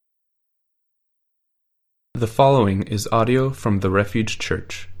The following is audio from the Refuge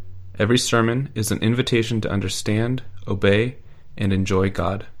Church. Every sermon is an invitation to understand, obey, and enjoy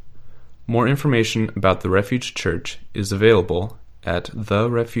God. More information about the Refuge Church is available at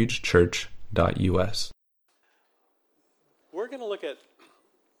therefugechurch.us. We're going to look at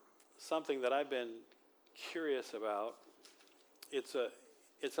something that I've been curious about. It's a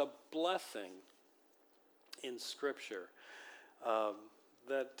blessing in Scripture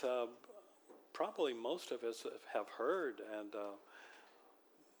that probably most of us have heard,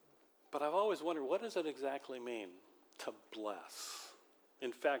 but I've always wondered, what does it exactly mean to bless?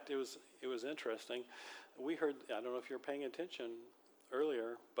 In fact, it was interesting. We heard, I don't know if you were paying attention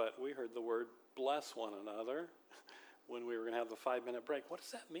earlier, but we heard the word bless one another when we were going to have a 5-minute break. What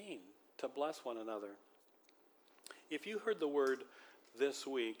does that mean, to bless one another? If you heard the word this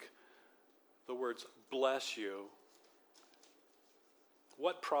week, the words bless you,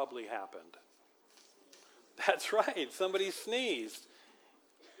 what probably happened? That's right, somebody sneezed.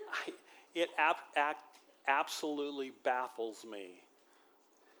 It absolutely baffles me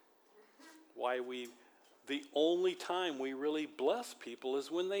why the only time we really bless people is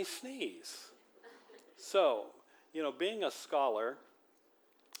when they sneeze. So, being a scholar,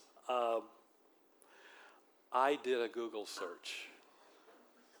 I did a Google search.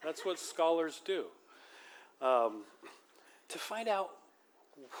 That's what scholars do. To find out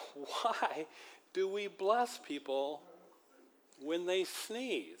why do we bless people when they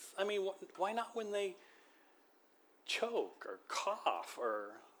sneeze? I mean, why not when they choke or cough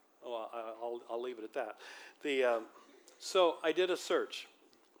or, well, I'll leave it at that. So I did a search.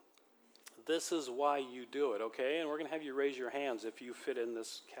 This is why you do it, okay? And we're going to have you raise your hands if you fit in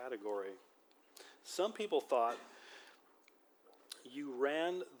this category. Some people thought you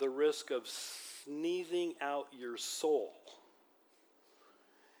ran the risk of sneezing out your soul.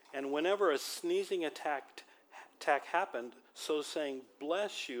 And whenever a sneezing attack happened, so saying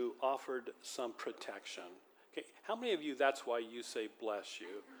bless you offered some protection. Okay, how many of you, that's why you say bless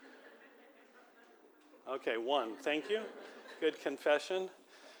you? Okay, one, thank you. Good confession.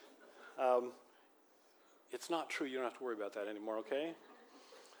 It's not true, you don't have to worry about that anymore, okay?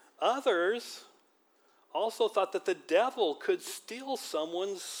 Others also thought that the devil could steal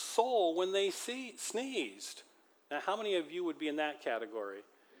someone's soul when they sneezed. Now, how many of you would be in that category?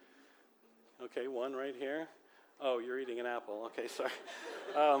 Okay, one right here. Oh, you're eating an apple. Okay, sorry.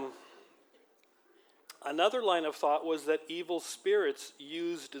 Another line of thought was that evil spirits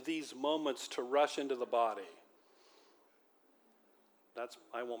used these moments to rush into the body.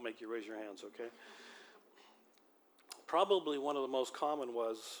 I won't make you raise your hands, okay? Probably one of the most common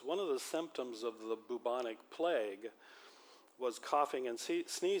was, one of the symptoms of the bubonic plague was coughing and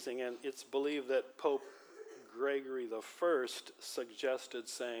sneezing, and it's believed that Pope Gregory I suggested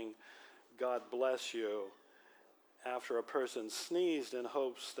saying, God bless you, after a person sneezed in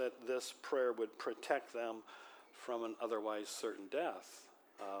hopes that this prayer would protect them from an otherwise certain death.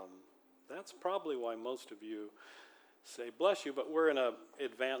 That's probably why most of you say bless you, but we're in an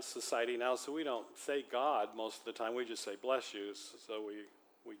advanced society now, so we don't say God most of the time. We just say bless you, so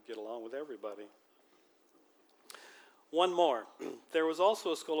we get along with everybody. One more. There was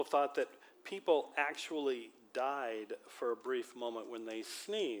also a school of thought that people actually died for a brief moment when they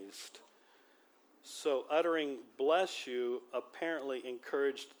sneezed. So uttering bless you apparently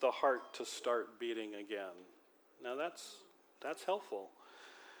encouraged the heart to start beating again. Now that's helpful.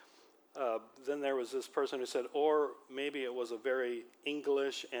 Then there was this person who said, or maybe it was a very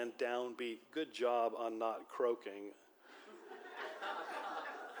English and downbeat, good job on not croaking,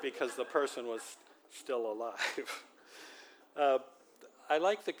 because the person was still alive. I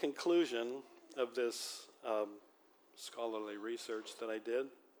like the conclusion of this scholarly research that I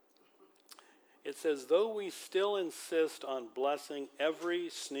did. It says, though we still insist on blessing every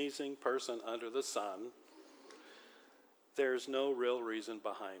sneezing person under the sun, there's no real reason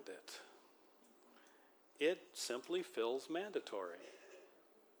behind it. It simply feels mandatory.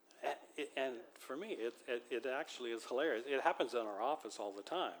 And for me, it actually is hilarious. It happens in our office all the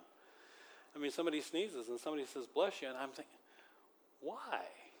time. I mean, somebody sneezes and somebody says, bless you, and I'm thinking, why?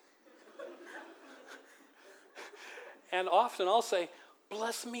 And often I'll say,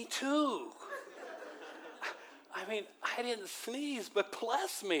 bless me too. I mean, I didn't sneeze, but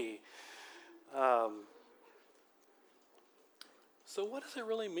bless me. So what does it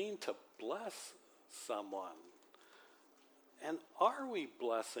really mean to bless someone? And are we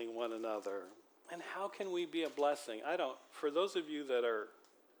blessing one another? And how can we be a blessing? For those of you that are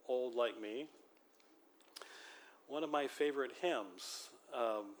old like me, one of my favorite hymns,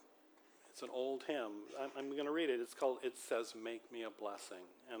 it's an old hymn. I'm going to read it. It's called, It Says, Make Me a Blessing.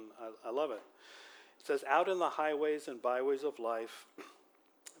 And I love it. It says, out in the highways and byways of life,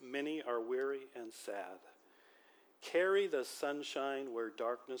 many are weary and sad. Carry the sunshine where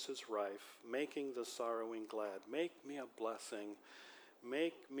darkness is rife, making the sorrowing glad. Make me a blessing.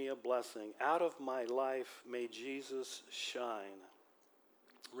 Make me a blessing. Out of my life may Jesus shine.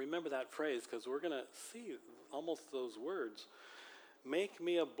 Remember that phrase, because we're going to see almost those words. Make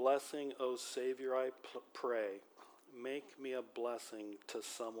me a blessing, O Savior, I pray. Make me a blessing to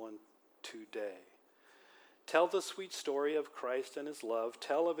someone today. Tell the sweet story of Christ and his love.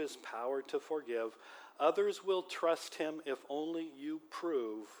 Tell of his power to forgive. Others will trust him if only you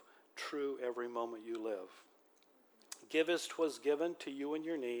prove true every moment you live. Give as 'twas given to you in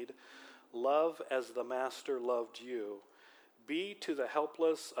your need. Love as the Master loved you. Be to the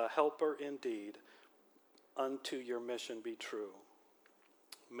helpless a helper indeed. Unto your mission be true.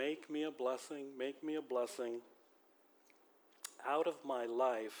 Make me a blessing, make me a blessing. Out of my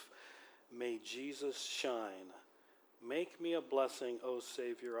life may Jesus shine. Make me a blessing, O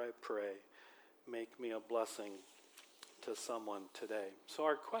Savior, I pray. Make me a blessing to someone today. So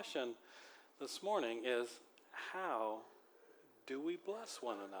our question this morning is, how do we bless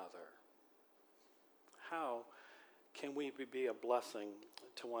one another? How can we be a blessing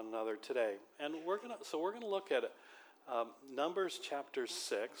to one another today? And we're gonna look at Numbers chapter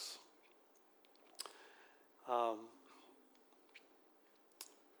 6.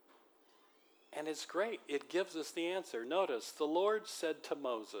 And it's great. It gives us the answer. Notice, the Lord said to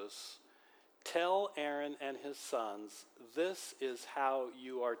Moses, tell Aaron and his sons, this is how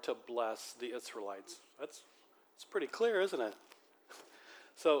you are to bless the Israelites. It's pretty clear, isn't it?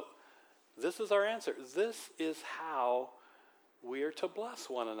 So this is our answer. This is how we are to bless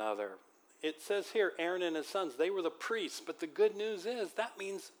one another. It says here, Aaron and his sons, they were the priests. But the good news is that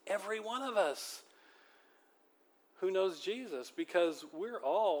means every one of us who knows Jesus, because we're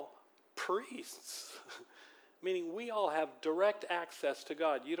all priests. Meaning we all have direct access to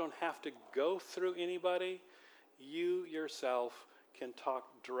God. You don't have to go through anybody. You yourself can talk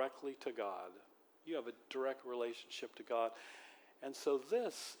directly to God. You have a direct relationship to God. And so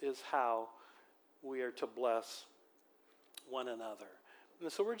this is how we are to bless one another.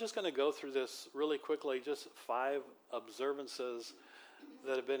 And so we're just going to go through this really quickly, just 5 observances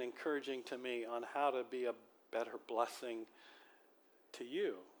that have been encouraging to me on how to be a better blessing to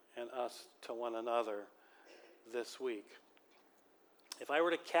you and us to one another this week. If I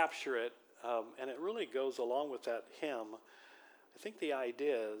were to capture it, and it really goes along with that hymn, I think the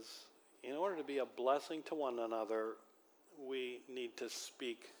idea is, in order to be a blessing to one another, we need to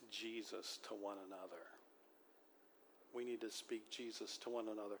speak Jesus to one another. We need to speak Jesus to one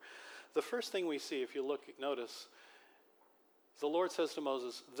another. The first thing we see, if you notice, the Lord says to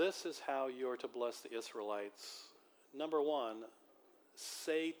Moses, this is how you're to bless the Israelites. Number 1,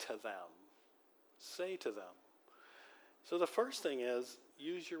 say to them. Say to them. So the first thing is,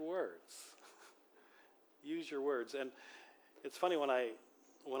 use your words. Use your words. And it's funny, when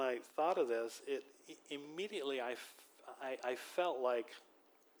I thought of this, immediately I felt like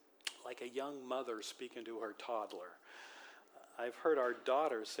a young mother speaking to her toddler. I've heard our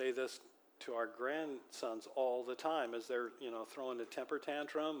daughters say this to our grandsons all the time as they're, throwing a temper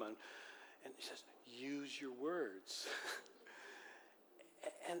tantrum, and she says, use your words.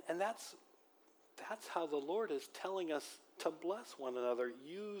 and that's how the Lord is telling us to bless one another.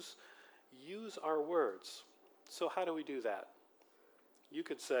 Use our words. So how do we do that? You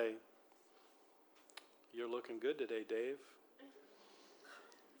could say, you're looking good today, Dave.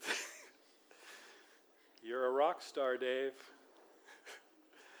 You're a rock star, Dave.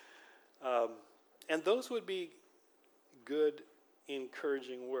 And those would be good,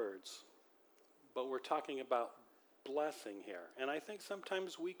 encouraging words. But we're talking about blessing here. And I think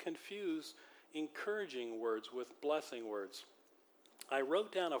sometimes we confuse encouraging words with blessing words. I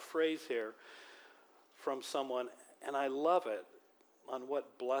wrote down a phrase here from someone, and I love it, on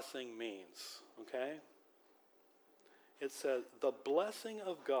what blessing means. Okay? It says, the blessing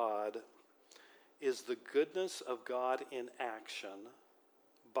of God is the goodness of God in action,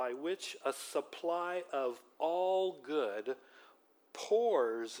 by which a supply of all good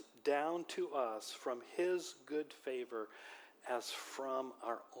pours down to us from his good favor as from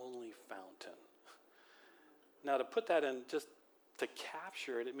our only fountain. Now, to put that in, just to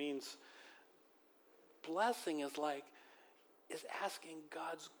capture it, it means blessing is asking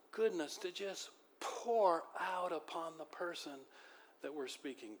God's goodness to just pour out upon the person that we're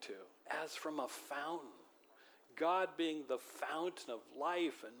speaking to, as from a fountain. God being the fountain of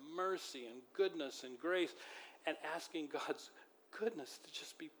life and mercy and goodness and grace, and asking God's goodness to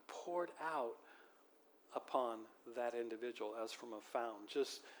just be poured out upon that individual as from a fountain.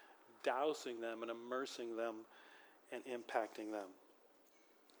 Just dousing them and immersing them and impacting them.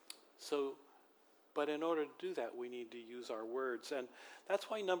 So, but in order to do that, we need to use our words. And that's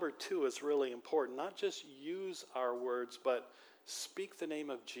why number 2 is really important. Not just use our words, but speak the name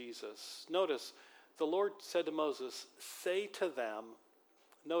of Jesus. Notice, the Lord said to Moses, say to them,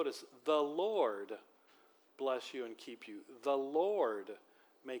 notice, the Lord bless you and keep you. The Lord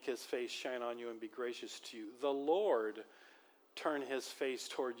make his face shine on you and be gracious to you. The Lord turn his face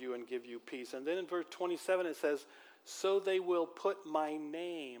toward you and give you peace. And then in verse 27 it says, so they will put my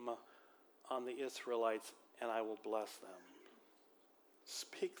name on the Israelites and I will bless them.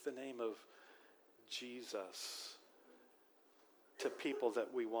 Speak the name of Jesus to people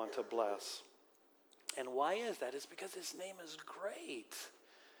that we want to bless. And why is that? It's because his name is great.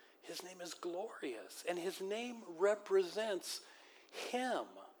 His name is glorious. And his name represents him,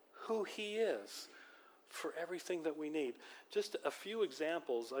 who he is, for everything that we need. Just a few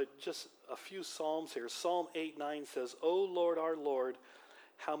examples, just a few Psalms here. Psalm 8:9 says, O Lord, our Lord,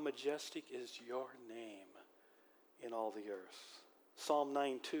 how majestic is your name in all the earth. Psalm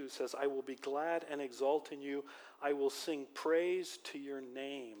 9:2 says, I will be glad and exult in you. I will sing praise to your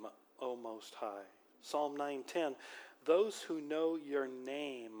name, O Most High. Psalm 9:10, those who know your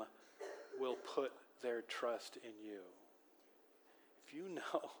name will put their trust in you. If you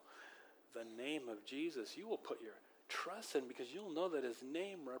know the name of Jesus, you will put your trust in, because you'll know that his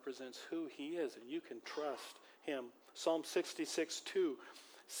name represents who he is and you can trust him. Psalm 66:2,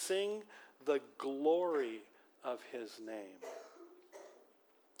 sing the glory of his name.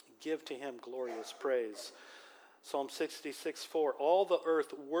 Give to him glorious praise. Psalm 66:4, all the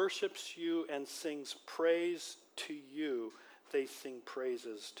earth worships you and sings praise to you. They sing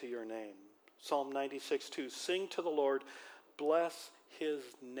praises to your name. Psalm 96:2, sing to the Lord, bless his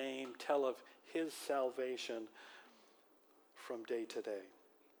name, tell of his salvation from day to day.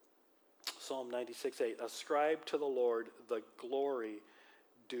 Psalm 96:8, ascribe to the Lord the glory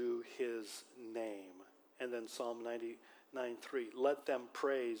due his name. And then Psalm 99:3, let them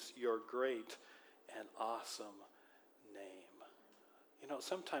praise your great and awesome name. You know,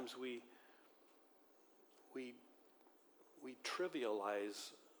 sometimes we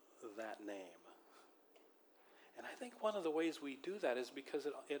trivialize that name. And I think one of the ways we do that is because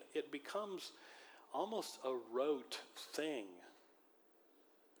it becomes almost a rote thing.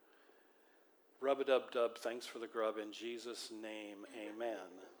 Rub-a-dub-dub, thanks for the grub, in Jesus' name, amen.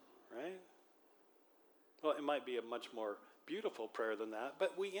 Right? Well, it might be a much more beautiful prayer than that,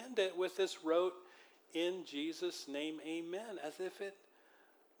 but we end it with this rote, in Jesus' name, amen, as if it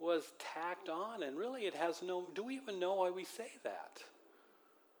was tacked on, and really it has no, do we even know why we say that?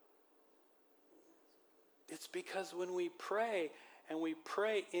 It's because when we pray, and we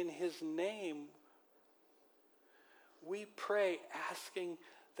pray in his name, we pray asking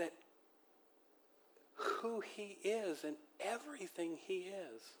that who he is and everything he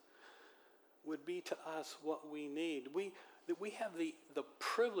is would be to us what we need. That we have the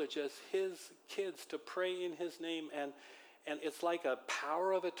privilege as his kids to pray in his name, and it's like a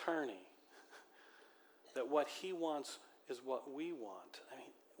power of attorney that what he wants is what we want. I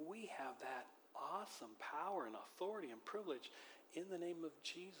mean, we have that awesome power and authority and privilege in the name of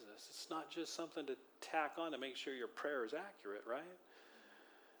Jesus. It's not just something to tack on to make sure your prayer is accurate, right?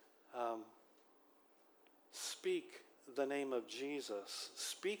 Speak the name of Jesus.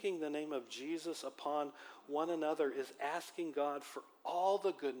 Speaking the name of Jesus upon one another is asking God for all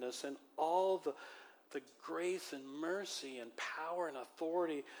the goodness and all the grace and mercy and power and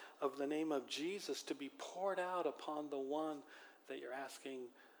authority of the name of Jesus to be poured out upon the one that you're asking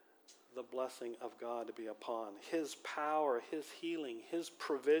the blessing of God to be upon. His power, his healing, his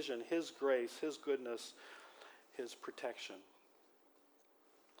provision, his grace, his goodness, his protection.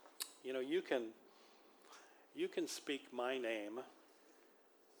 You know, you can speak my name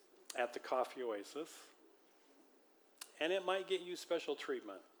at the Coffee Oasis, and it might get you special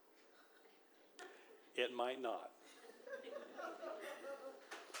treatment. It might not.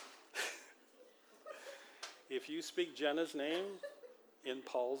 If you speak Jenna's name in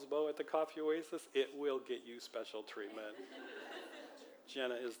Paulsbo at the Coffee Oasis, it will get you special treatment.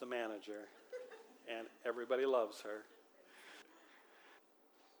 Jenna is the manager, and everybody loves her.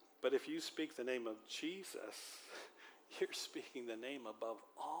 But if you speak the name of Jesus, you're speaking the name above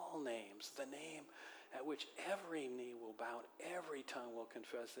all names, the name at which every knee will bow, every tongue will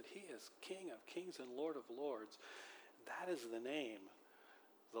confess that he is King of kings and Lord of lords. That is the name,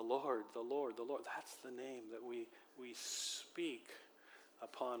 the Lord, the Lord, the Lord. That's the name that we speak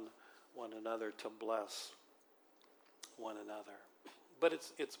upon one another to bless one another. But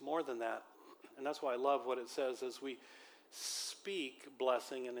it's more than that. And that's why I love what it says as we speak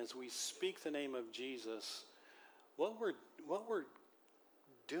blessing and as we speak the name of Jesus, what we're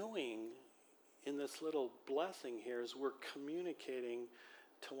doing in this little blessing here is we're communicating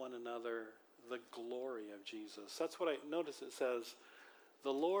to one another the glory of Jesus. That's what I notice. It says,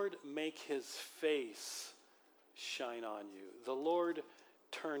 the Lord make his face shine on you. The Lord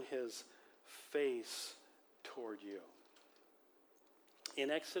turn his face toward you. In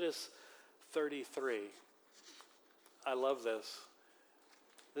Exodus 33, I love this.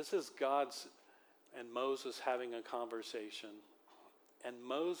 This is God's and Moses having a conversation. And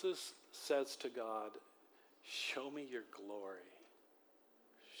Moses says to God, show me your glory.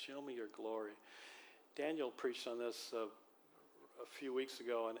 Show me your glory. Daniel preached on this a few weeks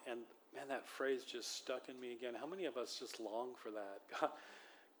ago, and man, that phrase just stuck in me again. How many of us just long for that? God,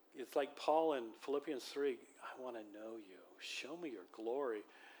 it's like Paul in Philippians 3, I want to know you. Show me your glory.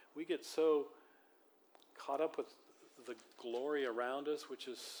 We get so caught up with the glory around us, which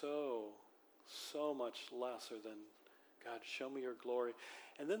is so much lesser than God, show me your glory.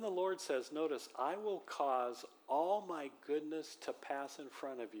 And then the Lord says, notice, I will cause all my goodness to pass in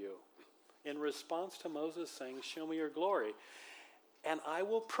front of you. In response to Moses saying, show me your glory. And I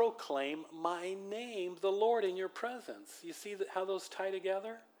will proclaim my name, the Lord, in your presence. You see how those tie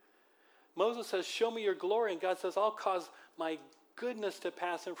together? Moses says, show me your glory. And God says, I'll cause my goodness to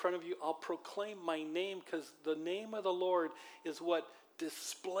pass in front of you. I'll proclaim my name, because the name of the Lord is what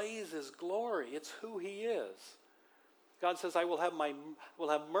displays his glory. It's who he is. God says, I will have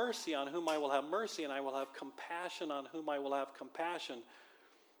mercy on whom I will have mercy, and I will have compassion on whom I will have compassion.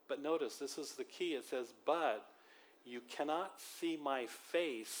 But notice, this is the key. It says, but you cannot see my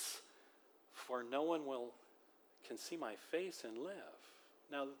face, for no one can see my face and live.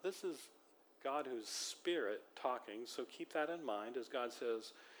 Now, this is God who's spirit talking, so keep that in mind as God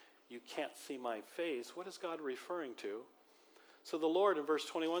says, you can't see my face. What is God referring to? So the Lord in verse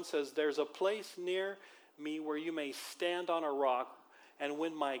 21 says, there's a place near me where you may stand on a rock, and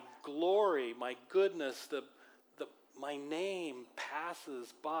when my glory, my goodness, my name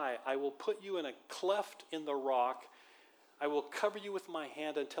passes by, I will put you in a cleft in the rock. I will cover you with my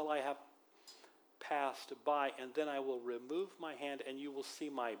hand until I have passed by, and then I will remove my hand and you will see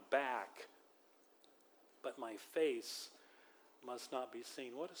my back, but my face must not be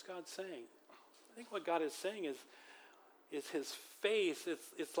seen. What is God saying? I think what God is saying is his face.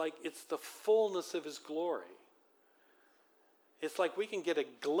 It's like it's the fullness of his glory. It's like we can get a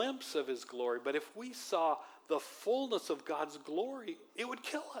glimpse of his glory, but if we saw the fullness of God's glory, it would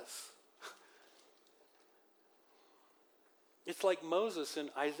kill us. It's like Moses in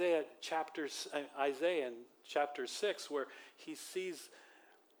Isaiah in chapter 6, where he sees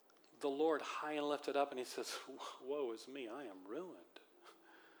the Lord high and lifted up, and he says, woe is me, I am ruined.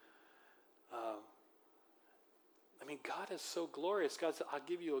 God is so glorious. God said, I'll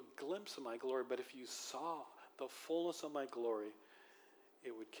give you a glimpse of my glory, but if you saw the fullness of my glory,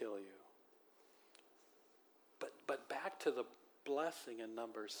 it would kill you. But back to the blessing in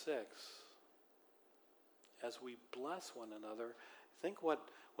number 6. As we bless one another, I think what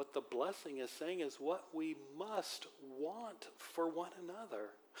the blessing is saying is what we must want for one another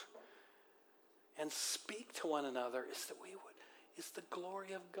and speak to one another is the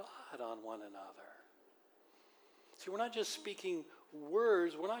glory of God on one another. See, we're not just speaking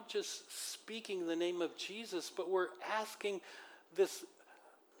words, we're not just speaking the name of Jesus, but we're asking this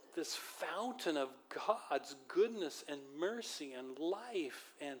fountain of God's goodness and mercy and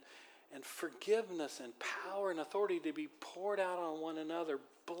life and forgiveness and power and authority to be poured out on one another,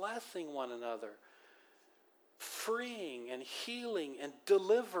 blessing one another, freeing and healing and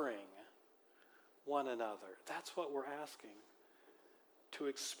delivering one another. That's what we're asking. To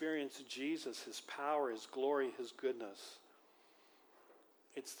experience Jesus, his power, his glory, his goodness.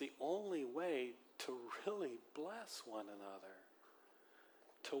 It's the only way to really bless one another.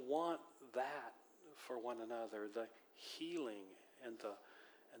 To want that for one another, the healing and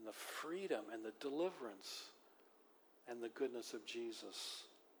the freedom and the deliverance and the goodness of Jesus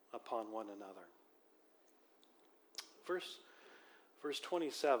upon one another. Verse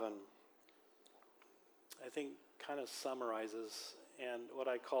 27, I think, kind of summarizes and what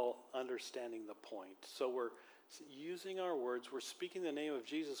I call understanding the point. So we're using our words, we're speaking the name of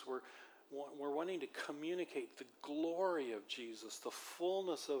Jesus, we're wanting to communicate the glory of Jesus, the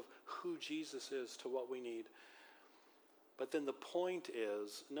fullness of who Jesus is to what we need. But then the point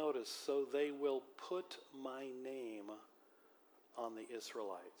is, notice, so they will put my name on the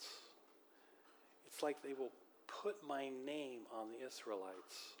Israelites. It's like they will put my name on the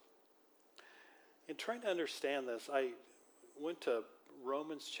Israelites. In trying to understand this, I went to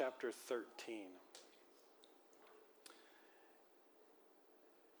Romans chapter 13.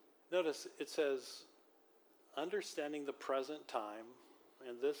 Notice it says, understanding the present time,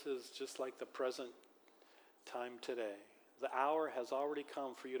 and this is just like the present time today. The hour has already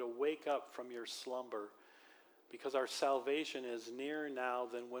come for you to wake up from your slumber, because our salvation is nearer now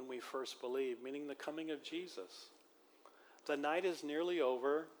than when we first believed, meaning the coming of Jesus. The night is nearly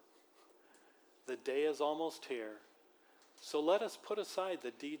over. The day is almost here. So let us put aside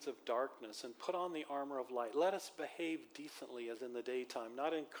the deeds of darkness and put on the armor of light. Let us behave decently as in the daytime,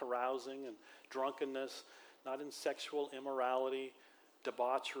 not in carousing and drunkenness, not in sexual immorality,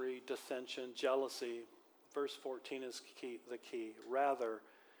 debauchery, dissension, jealousy. Verse 14 is the key. Rather,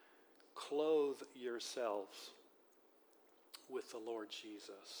 clothe yourselves with the Lord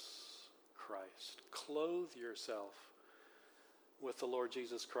Jesus Christ. Clothe yourself with the Lord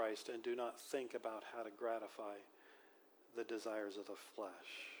Jesus Christ, and do not think about how to gratify the desires of the flesh.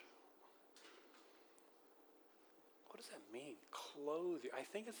 What does that mean? Clothe you. I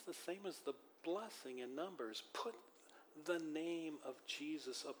think it's the same as the blessing in Numbers. Put the name of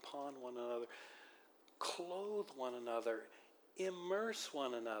Jesus upon one another. Clothe one another. Immerse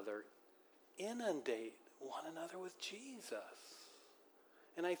one another. Inundate one another with Jesus.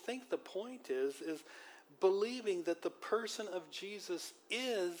 And I think the point is believing that the person of Jesus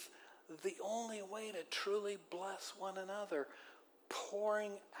is the only way to truly bless one another.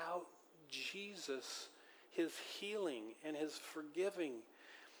 Pouring out Jesus, his healing and his forgiving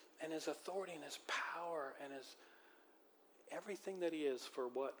and his authority and his power and his everything that he is for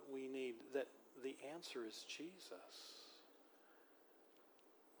what we need. That the answer is Jesus.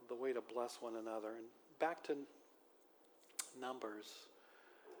 The way to bless one another. And back to Numbers.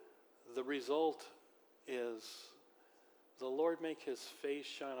 The result is the Lord make his face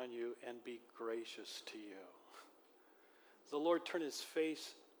shine on you and be gracious to you. The Lord turn his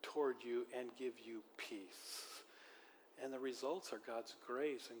face toward you and give you peace. And the results are God's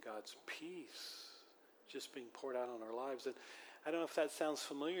grace and God's peace just being poured out on our lives. And I don't know if that sounds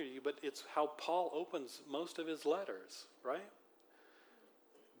familiar to you, but it's how Paul opens most of his letters, right?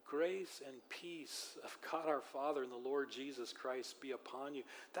 Grace and peace of God our Father and the Lord Jesus Christ be upon you.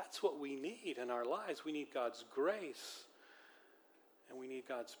 That's what we need in our lives. We need God's grace and we need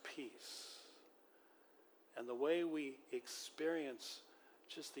God's peace. And the way we experience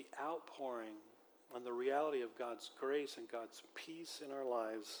just the outpouring and the reality of God's grace and God's peace in our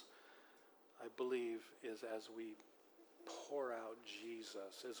lives, I believe, is as we pour out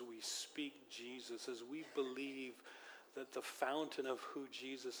Jesus, as we speak Jesus, as we believe that the fountain of who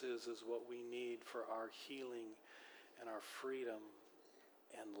Jesus is what we need for our healing and our freedom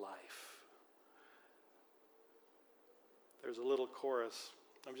and life. There's a little chorus.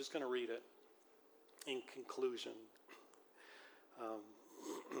 I'm just going to read it in conclusion.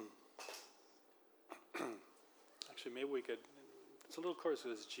 Actually, maybe we could. It's a little chorus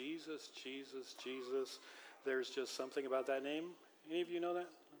that says, Jesus, Jesus, Jesus. There's just something about that name. Any of you know that?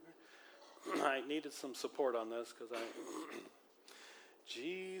 I needed some support on this because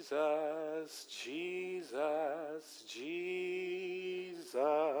Jesus, Jesus,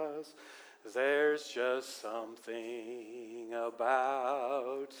 Jesus. There's just something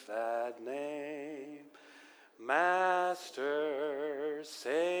about that name. Master,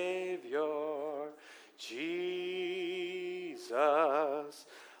 Savior, Jesus,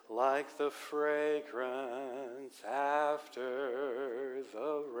 like the fragrance after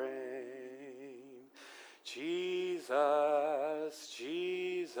the rain. Jesus,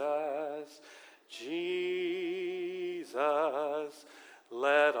 Jesus, Jesus,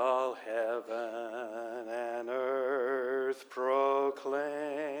 let all heaven and earth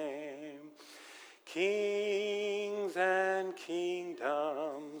proclaim. Kings and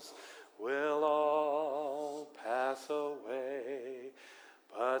kingdoms will all pass away,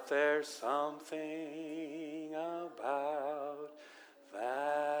 but there's something about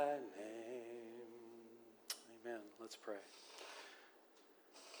that name. Amen. Let's pray.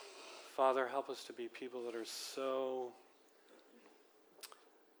 Father, help us to be people that are so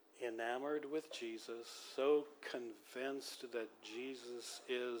enamored with Jesus, so convinced that Jesus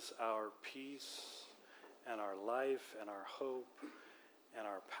is our peace and our life and our hope and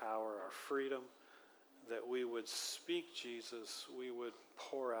our power, our freedom, that we would speak Jesus, we would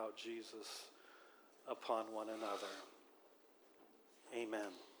pour out Jesus upon one another.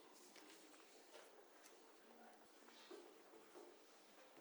 Amen.